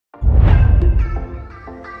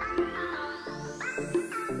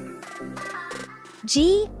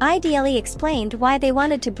I-DLE explained why they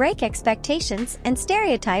wanted to break expectations and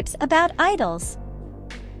stereotypes about idols.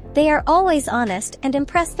 They are always honest and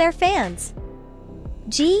impress their fans.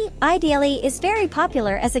 I-DLE is very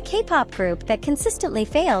popular as a K-pop group that consistently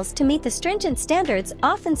fails to meet the stringent standards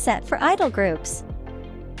often set for idol groups.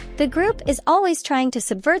 The group is always trying to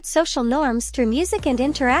subvert social norms through music and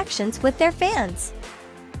interactions with their fans.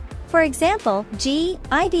 For example,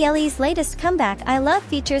 I-DLE's latest comeback I Love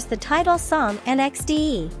features the title song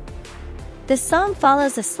NXDE. The song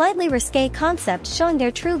follows a slightly risque concept showing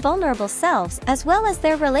their true vulnerable selves as well as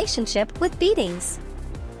their relationship with beatings.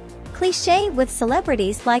 Cliché with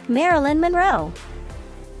celebrities like Marilyn Monroe.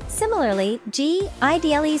 Similarly,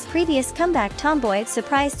 I-DLE's previous comeback Tomboy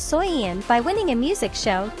surprised Soyeon by winning a music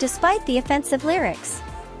show despite the offensive lyrics.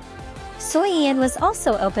 Soyeon was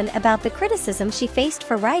also open about the criticism she faced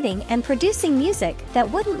for writing and producing music that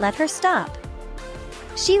wouldn't let her stop.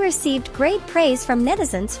 She received great praise from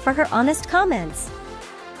netizens for her honest comments.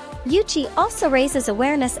 Yuchi also raises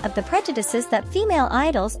awareness of the prejudices that female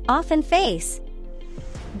idols often face.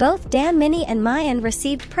 Both Dan Minnie and Miyeon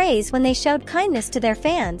received praise when they showed kindness to their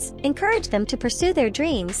fans, encouraged them to pursue their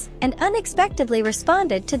dreams, and unexpectedly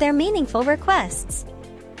responded to their meaningful requests.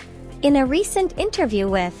 In a recent interview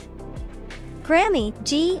with Grammy,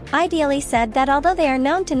 I-DLE said that although they are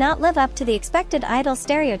known to not live up to the expected idol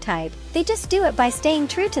stereotype, they just do it by staying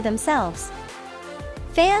true to themselves.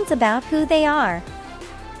 Fans about who they are.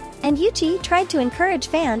 And Yuchi tried to encourage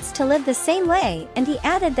fans to live the same way, and he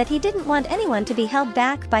added that he didn't want anyone to be held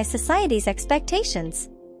back by society's expectations.